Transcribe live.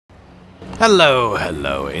Hello,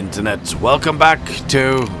 hello, Internet. Welcome back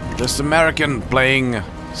to this American playing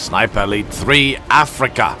Sniper Elite 3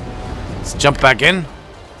 Africa. Let's jump back in.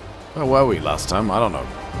 Where were we last time? I don't know.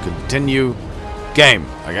 Continue game,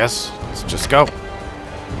 I guess. Let's just go.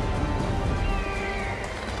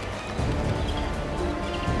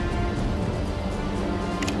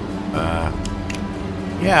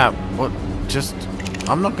 Yeah, what? Just...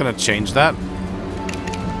 I'm not gonna change that.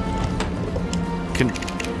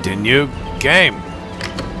 Continue game.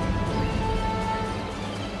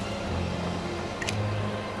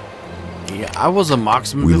 Yeah, I was a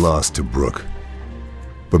marksman. We lost Tobruk,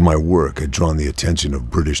 but my work had drawn the attention of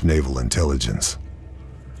British naval intelligence.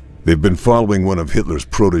 They've been following one of Hitler's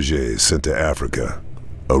protégés sent to Africa,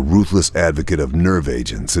 a ruthless advocate of nerve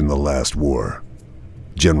agents in the last war,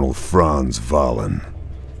 General Franz Wahlen.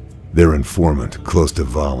 Their informant, close to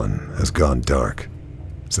Wahlen, has gone dark,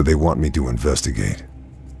 so they want me to investigate.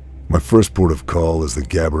 My first port of call is the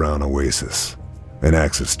Gambara Oasis, an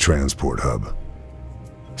Axis transport hub.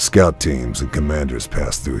 Scout teams and commanders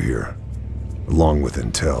pass through here, along with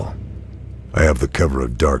intel. I have the cover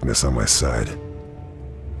of darkness on my side.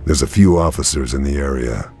 There's a few officers in the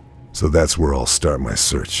area, so that's where I'll start my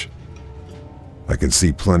search. I can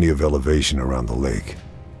see plenty of elevation around the lake,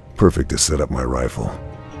 perfect to set up my rifle.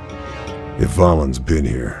 If Wahlen's been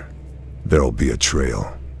here, there'll be a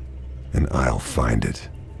trail, and I'll find it.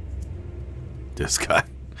 This guy,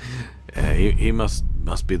 he must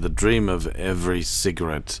be the dream of every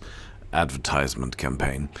cigarette advertisement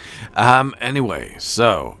campaign. Anyway,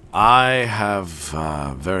 so I have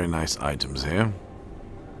very nice items here,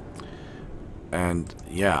 and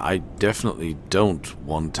yeah, I definitely don't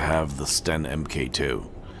want to have the Sten MK2.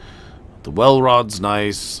 The well rod's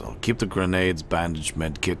nice. I'll keep the grenades, bandage,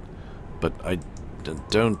 medkit, but I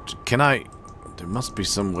don't. Can I? There must be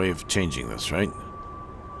some way of changing this, right?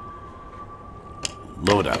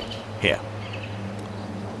 Load out. Here.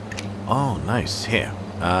 Oh, nice. Here.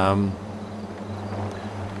 Okay,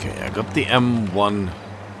 I got the M1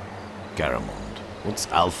 Garamond. What's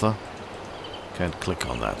Alpha? Can't click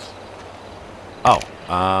on that. Oh,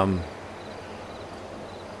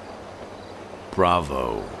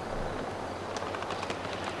 Bravo.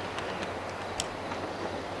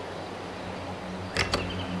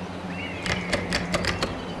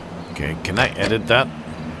 Okay, can I edit that?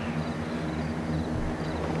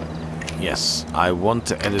 Yes, I want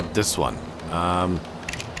to edit this one.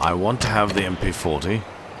 I want to have the MP40.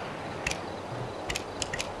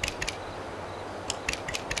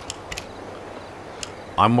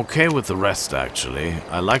 I'm okay with the rest, actually.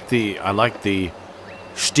 I like the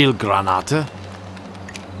Stielgranate.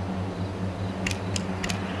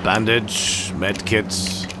 Bandage, medkit.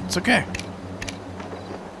 It's okay.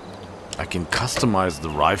 I can customize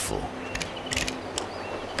the rifle.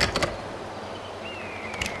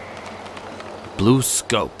 Blue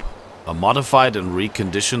scope. A modified and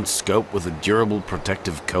reconditioned scope with a durable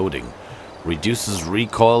protective coating. Reduces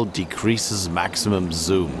recoil, decreases maximum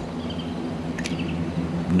zoom.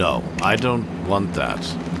 No, I don't want that.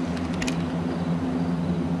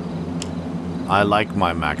 I like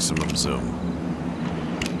my maximum zoom.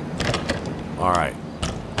 Alright.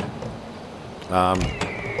 Got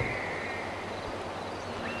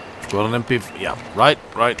an MP... Yeah, right,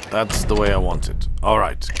 that's the way I want it.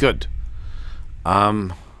 Alright, good.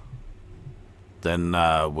 Then,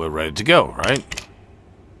 we're ready to go, right?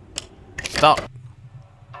 Stop.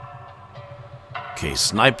 Okay,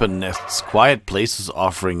 sniper nests, quiet places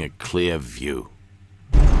offering a clear view.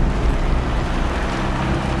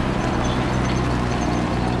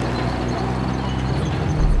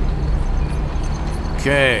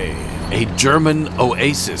 Okay, a German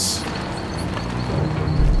oasis.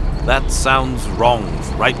 That sounds wrong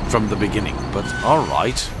right from the beginning, but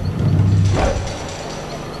alright.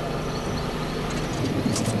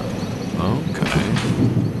 Okay.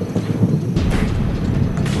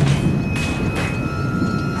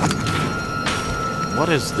 What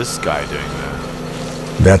is this guy doing there?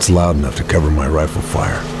 That's loud enough to cover my rifle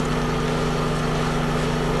fire.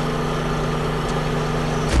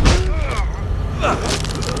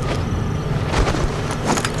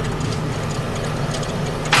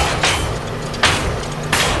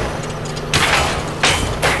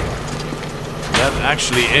 That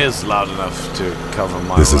actually is loud enough to cover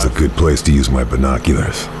my This is rifle. a good place to use my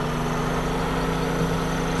binoculars.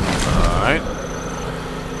 Alright.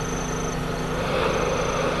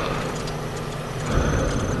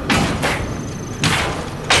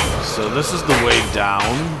 So this is the way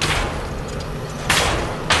down.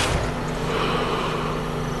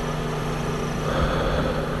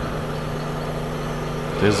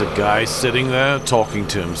 There's a guy sitting there talking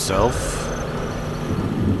to himself.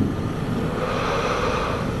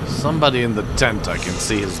 Somebody in the tent, I can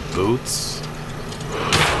see his boots.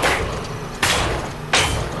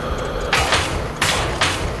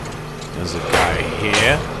 There's a guy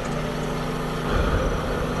here.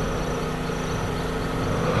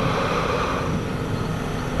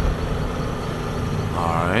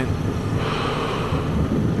 Alright.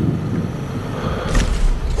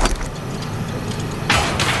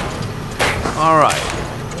 Alright.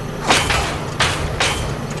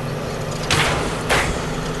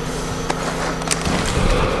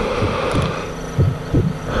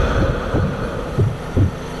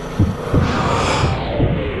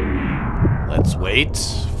 Let's wait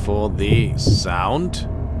for the sound.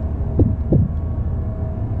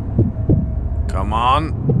 Come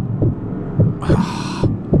on.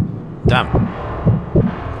 Damn.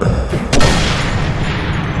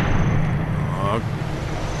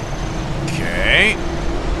 Okay.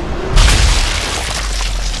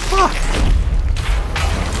 Fuck.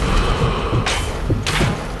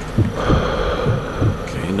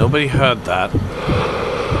 Okay, nobody heard that.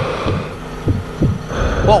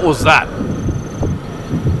 What was that?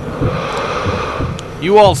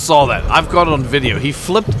 You all saw that. I've got it on video. He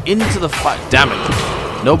flipped into the fire. Damn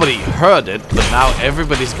it. Nobody heard it, but now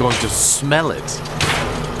everybody's going to smell it.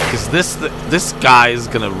 Because this guy is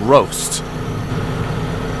going to roast.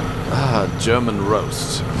 Ah, German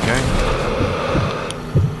roast. Okay.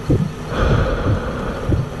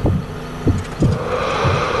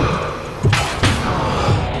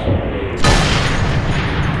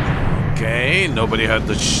 Okay, nobody heard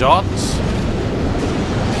the shot.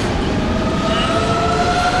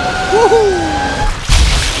 Woohoo!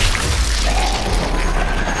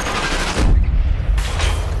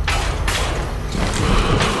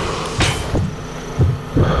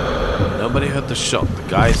 Nobody heard the shot. The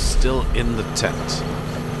guy's still in the tent.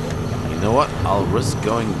 You know what? I'll risk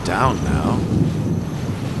going down now.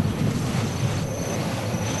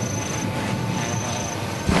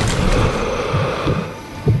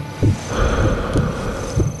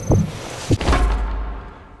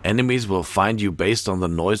 Enemies will find you based on the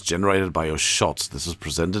noise generated by your shots. This is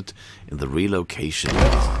presented in the relocation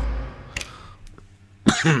bar.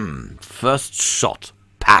 First shot.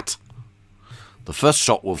 Pat. The first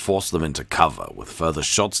shot will force them into cover. With further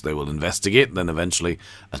shots, they will investigate, then eventually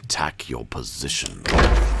attack your position.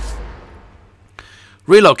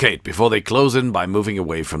 Relocate before they close in by moving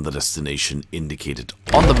away from the destination indicated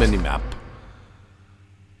on the minimap.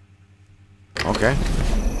 Okay.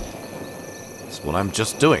 That's what I'm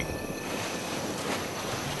just doing.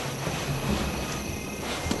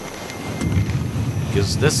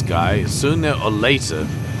 Because this guy, sooner or later,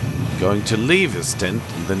 going to leave his tent,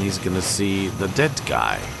 and then he's going to see the dead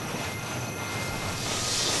guy.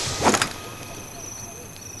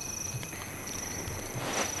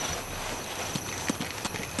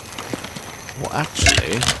 Well,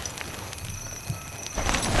 actually...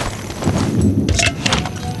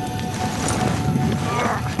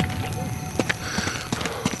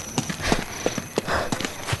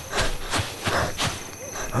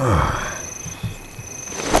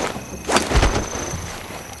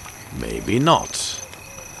 maybe not.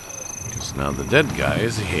 Because now the dead guy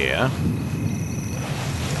is here.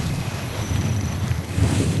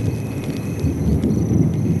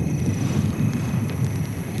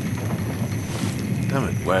 Damn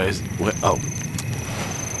it, where is... where? Oh.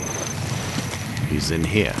 He's in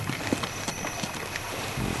here.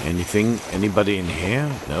 Anything? Anybody in here?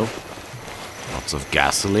 No. Lots of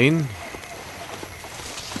gasoline.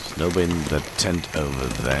 There's nobody in the tent over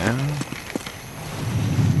there.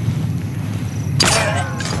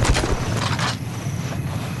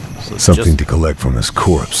 So something to collect from his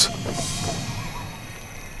corpse.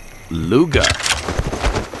 Luger.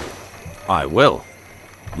 I will.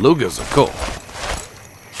 Lugers are cool.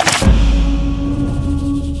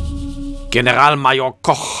 General Major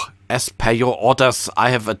Koch, as per your orders,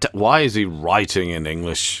 I have why is he writing in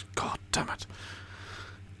English? God damn it.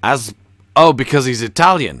 Oh, because he's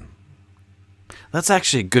Italian. That's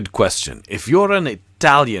actually a good question. If you're an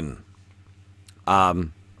Italian,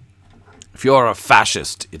 if you're a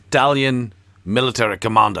fascist Italian military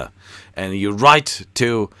commander, and you write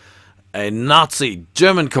to a Nazi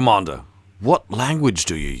German commander, what language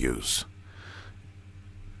do you use?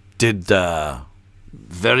 Did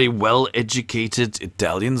very well-educated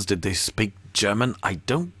Italians, did they speak German? I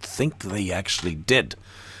don't think they actually did.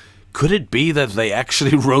 Could it be that they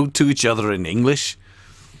actually wrote to each other in English?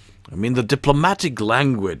 I mean, the diplomatic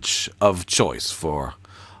language of choice for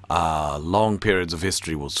long periods of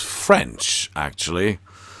history was French, actually.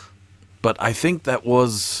 But I think that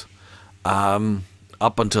was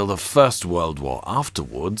up until the First World War.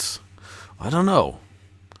 Afterwards, I don't know.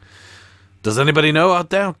 Does anybody know out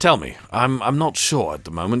there? Tell me. I'm not sure at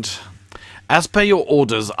the moment. As per your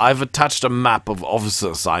orders, I've attached a map of officer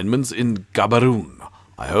assignments in Gabaroon.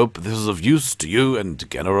 I hope this is of use to you and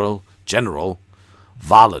General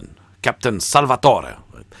Valen, Captain Salvatore.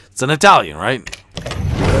 It's an Italian, right?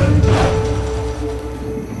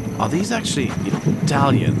 Are these actually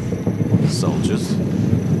Italian soldiers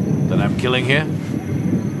that I'm killing here?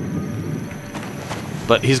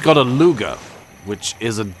 But he's got a Luger, which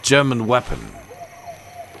is a German weapon.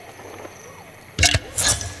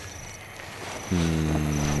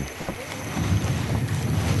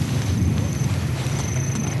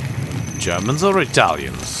 Germans or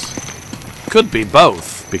Italians? Could be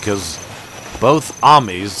both, because both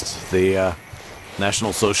armies, the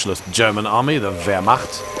National Socialist German Army, the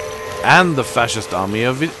Wehrmacht, and the Fascist Army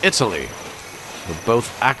of Italy, were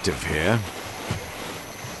both active here.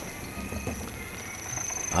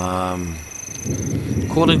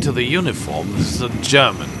 According to the uniform, this is a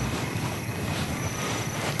German.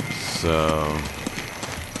 So...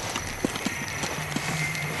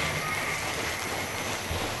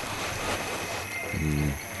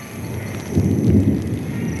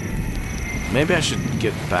 maybe I should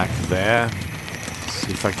get back there,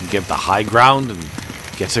 see if I can get the high ground and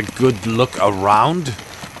get a good look around.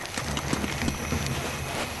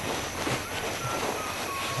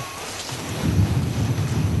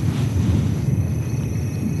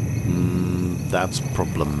 That's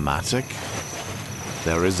problematic.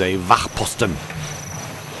 There is a Wachposten.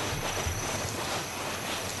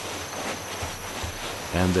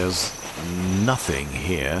 And there's nothing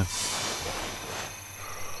here.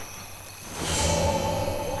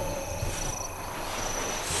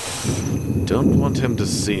 Don't want him to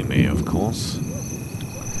see me, of course.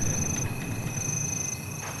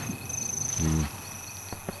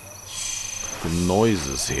 The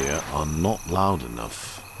noises here are not loud enough.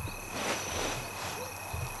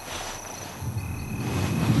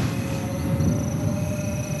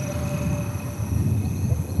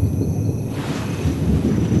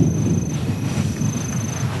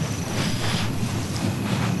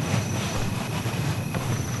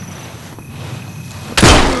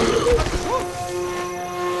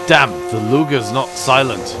 Damn, the Luger's not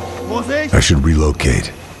silent. I should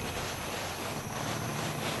relocate.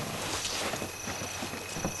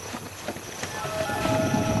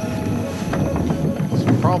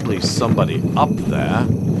 There's probably somebody up there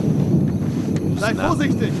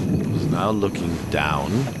who's now looking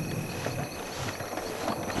down.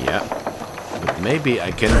 Yeah, but maybe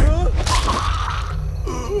I can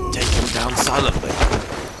take him down silently.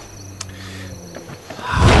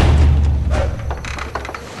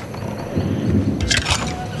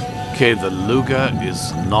 Okay, the Luger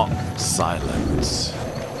is not silent.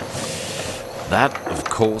 That, of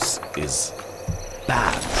course, is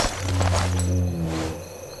bad.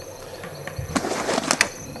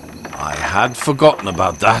 I had forgotten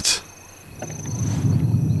about that.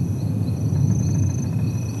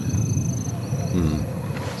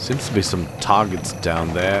 Seems to be some targets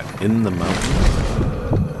down there in the mountains.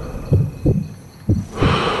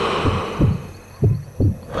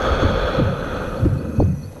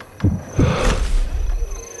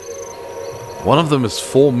 One of them is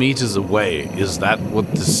 4 meters away. Is that what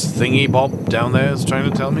this thingy bob down there is trying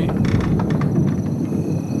to tell me?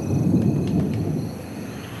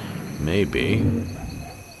 Maybe.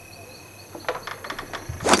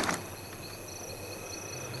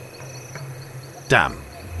 Damn.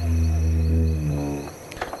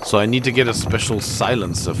 So I need to get a special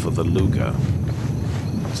silencer for the Luger.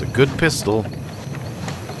 It's a good pistol,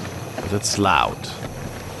 but it's loud.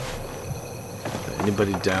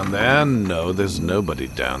 Anybody down there? No, there's nobody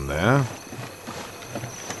down there.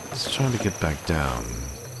 Let's try to get back down.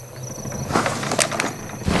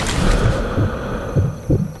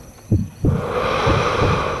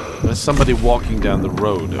 There's somebody walking down the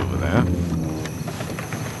road over there.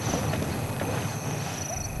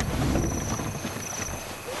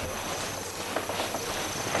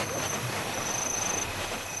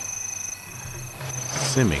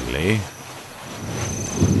 Seemingly.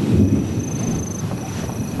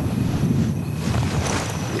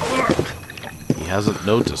 He hasn't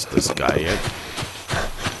noticed this guy yet.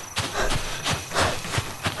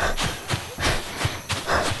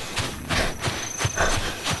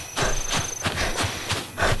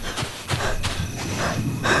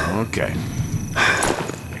 Okay.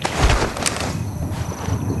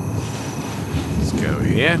 Let's go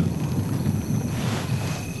here.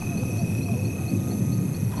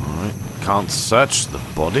 Alright, can't search the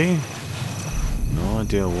body. No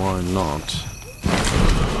idea why not.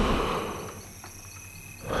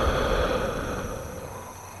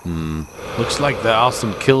 Looks like there are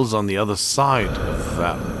some kills on the other side of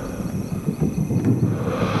that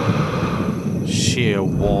sheer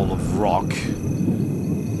wall of rock.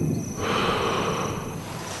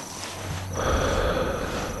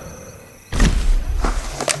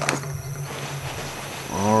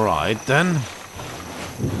 Alright then.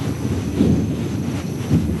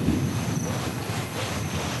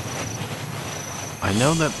 I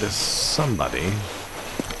know that there's somebody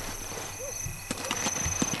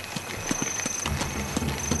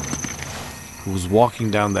who was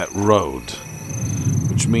walking down that road,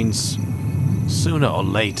 which means sooner or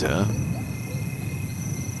later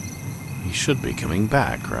he should be coming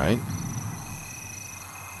back, right?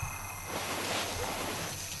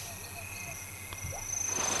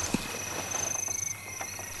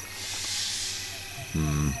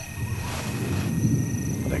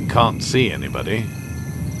 But I can't see anybody.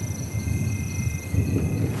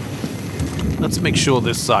 Let's make sure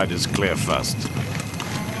this side is clear first.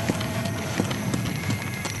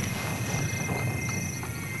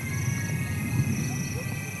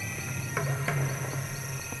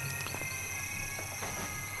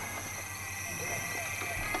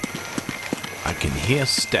 I can hear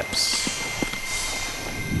steps.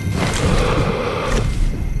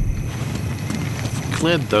 I've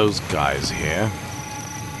cleared those guys here.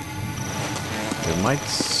 There might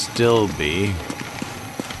still be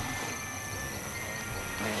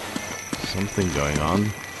something going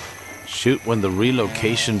on. Shoot when the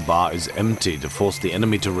relocation bar is empty to force the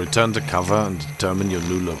enemy to return to cover and determine your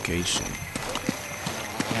new location.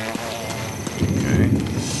 Okay.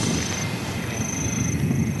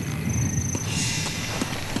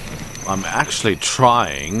 I'm actually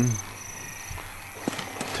trying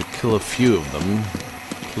to kill a few of them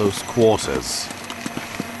close quarters.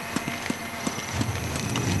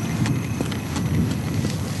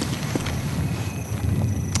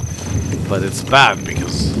 But it's bad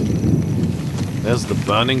because there's the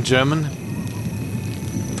burning German.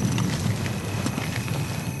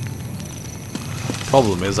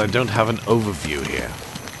 Problem is I don't have an overview here.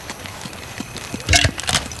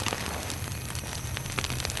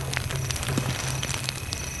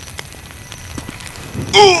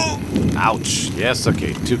 Ouch. Yes,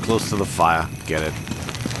 okay. Too close to the fire. Get it.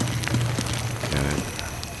 Get it.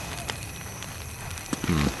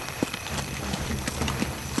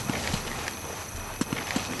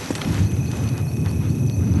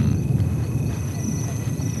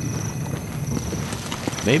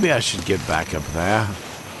 Maybe I should get back up there.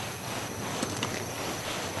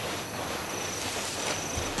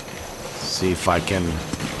 See if I can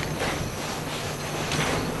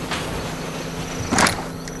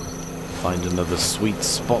find another sweet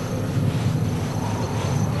spot.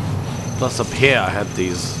 Plus up here I had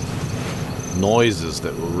these noises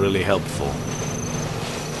that were really helpful.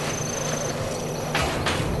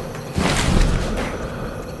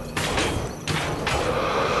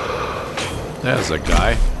 There's a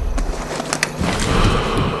guy.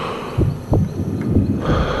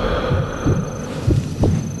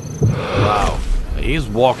 Wow. He's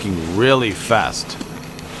walking really fast.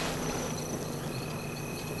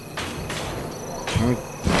 You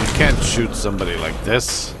can't shoot somebody like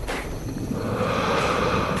this.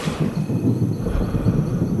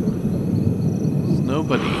 There's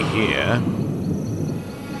nobody here.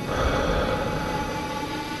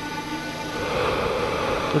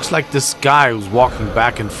 Looks like this guy who's walking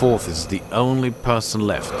back and forth is the only person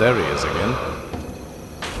left. There he is again.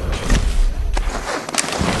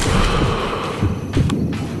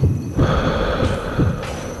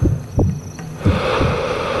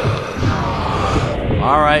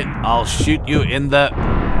 Alright, I'll shoot you in the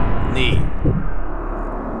knee.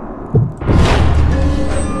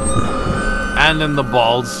 And in the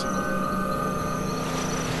balls.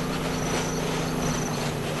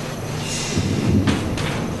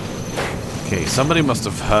 Okay, somebody must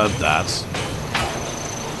have heard that.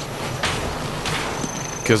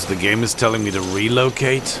 Because the game is telling me to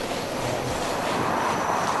relocate.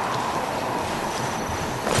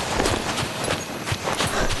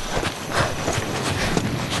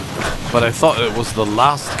 But I thought it was the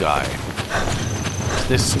last guy. Is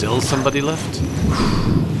there still somebody left?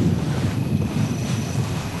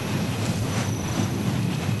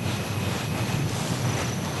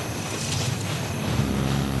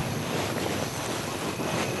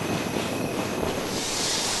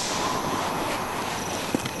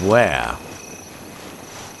 Where?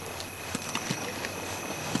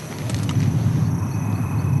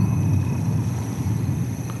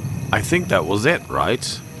 I think that was it,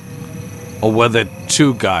 right? Or were there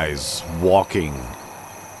two guys walking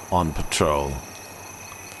on patrol?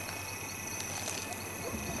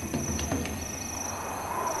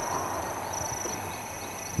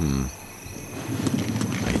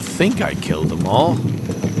 I think I killed them all.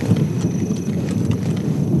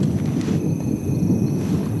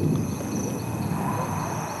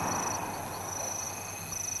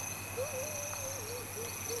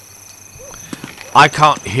 I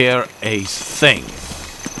can't hear a thing.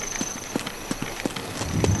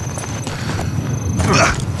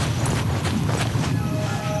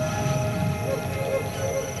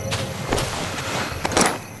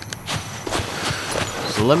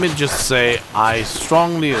 So let me just say, I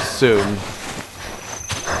strongly assume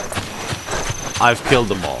I've killed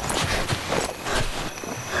them all.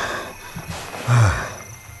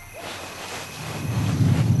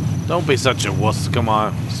 Don't be such a wuss, come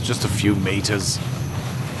on. It's just a few meters.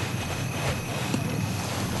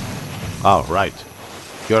 Oh, right.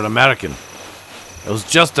 You're an American. It was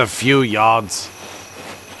just a few yards.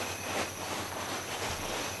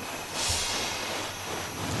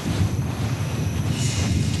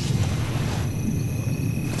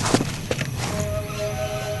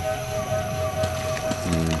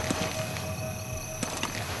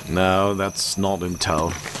 No, that's not intel.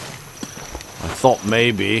 I thought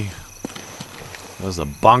maybe there's a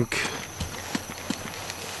bunk.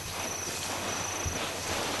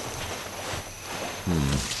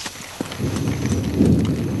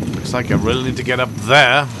 Looks like I really need to get up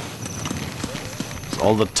there.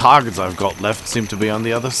 All the targets I've got left seem to be on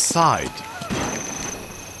the other side.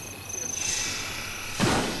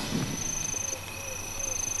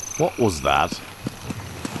 What was that?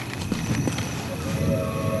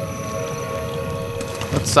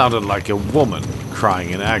 That sounded like a woman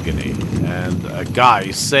crying in agony, and a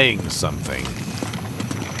guy saying something.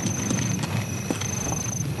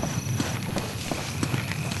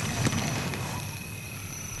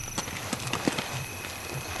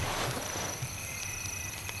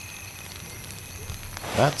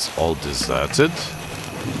 That's all deserted.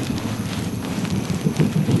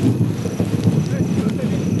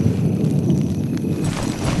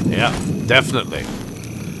 Yeah, definitely.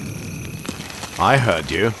 I heard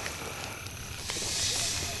you.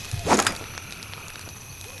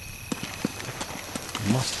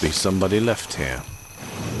 Must be somebody left here.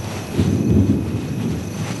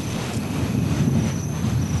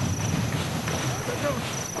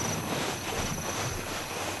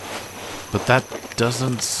 But that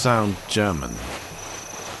doesn't sound German.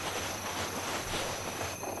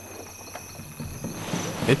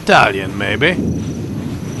 Italian, maybe?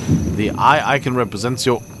 The eye icon represents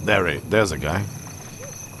your... There's a guy.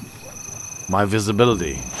 My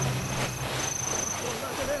visibility.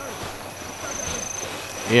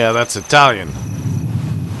 Yeah, that's Italian.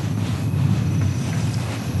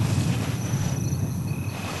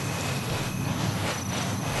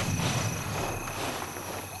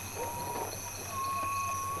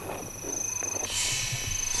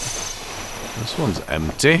 This one's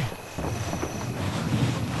empty.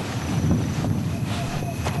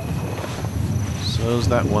 So's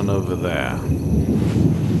that one over there.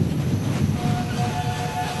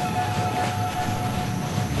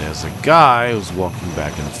 There's a guy who's walking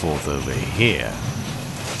back and forth over here.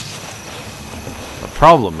 The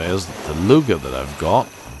problem is that the Luger that I've got...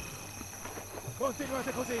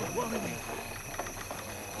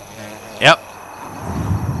 Yep.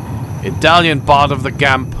 Italian part of the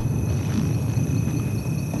camp.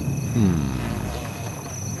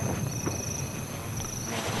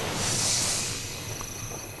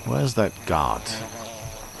 Where's that guard?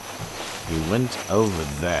 He went over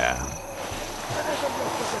there.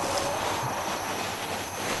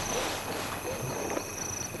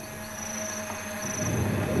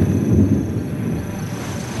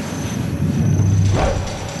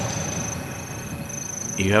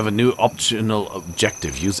 You have a new optional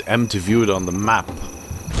objective. Use M to view it on the map.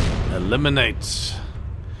 Eliminate.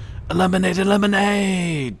 Eliminate,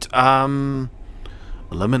 eliminate!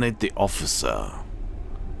 Eliminate the officer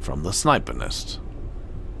from the sniper nest.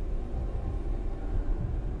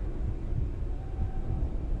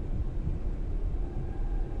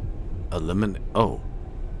 Eliminate... Oh.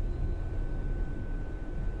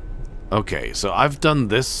 Okay, so I've done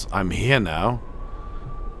this. I'm here now.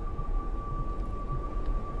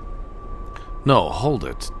 No, hold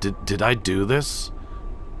it. Did I do this?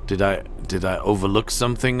 Did I overlook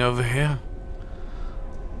something over here?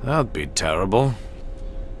 That'd be terrible.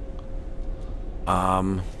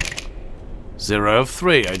 0 of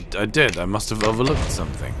 3. I did. I must have overlooked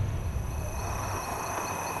something.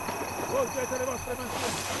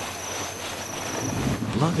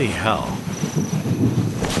 Bloody hell.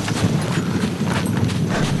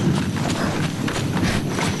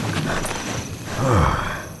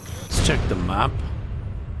 Let's check the map.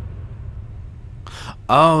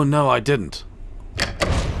 Oh, no, I didn't.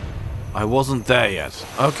 I wasn't there yet.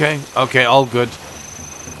 Okay, okay, all good.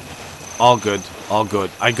 All good, all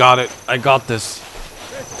good. I got it. I got this.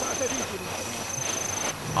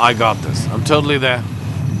 I got this. I'm totally there.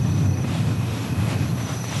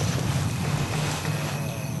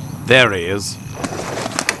 There he is.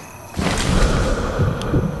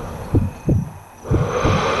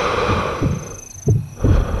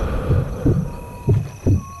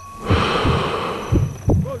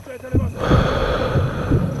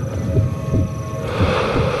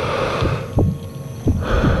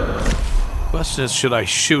 Question is, should I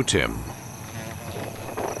shoot him?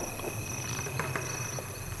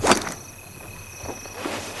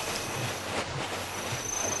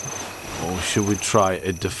 Or should we try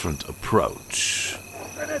a different approach?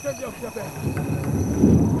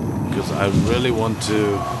 Because I really want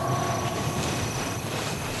to...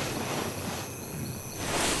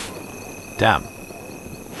 Damn.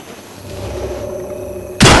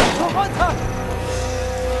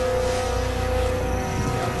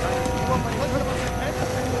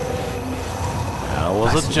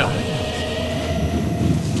 That was a jump.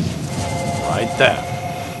 Right there.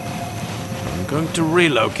 I'm going to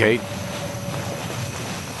relocate.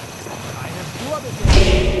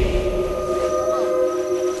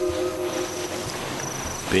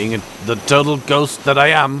 Being the total ghost that I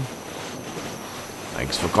am.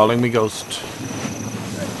 Thanks for calling me ghost.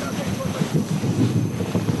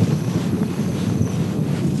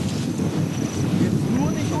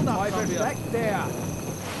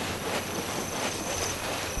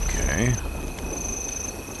 Okay.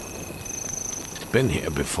 Been here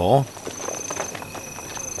before.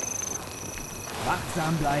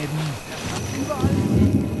 Wachsam bleiben.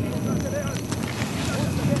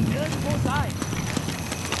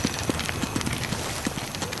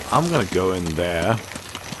 I'm gonna go in there.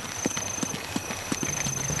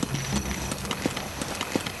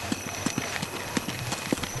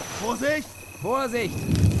 Vorsicht! Vorsicht!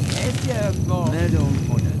 Er ist hier irgendwo. Meldung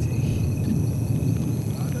 100.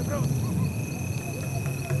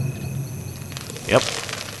 Yep.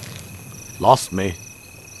 Lost me.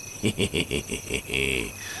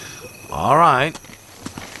 Alright.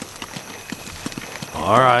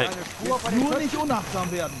 Alright. Nur nicht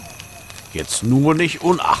unachtsam werden. Jetzt nur nicht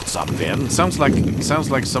unachtsam werden. Sounds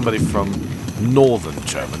like somebody from northern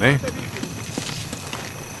Germany.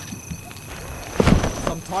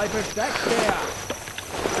 Zum Teufel steckt der!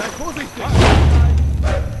 Seid vorsichtig!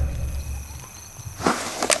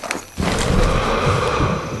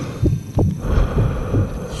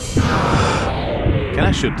 Can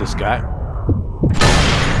I shoot this guy?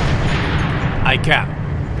 I can.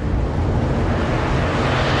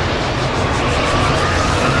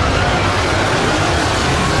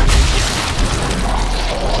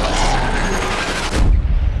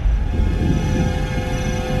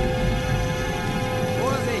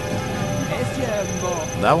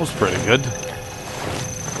 That was pretty good.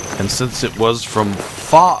 And since it was from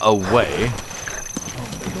far away,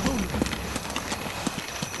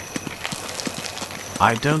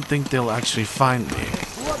 I don't think they'll actually find me.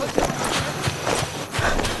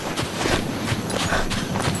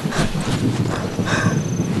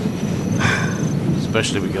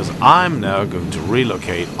 Especially because I'm now going to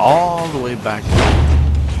relocate all the way back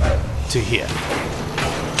to here.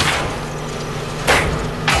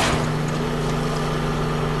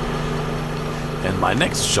 And my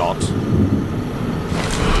next shot is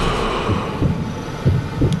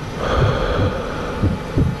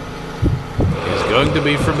going to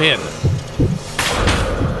be from here,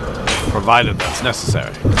 provided that's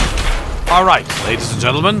necessary. Alright, ladies and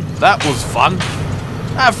gentlemen, that was fun.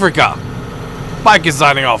 Africa. Mike is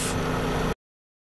signing off.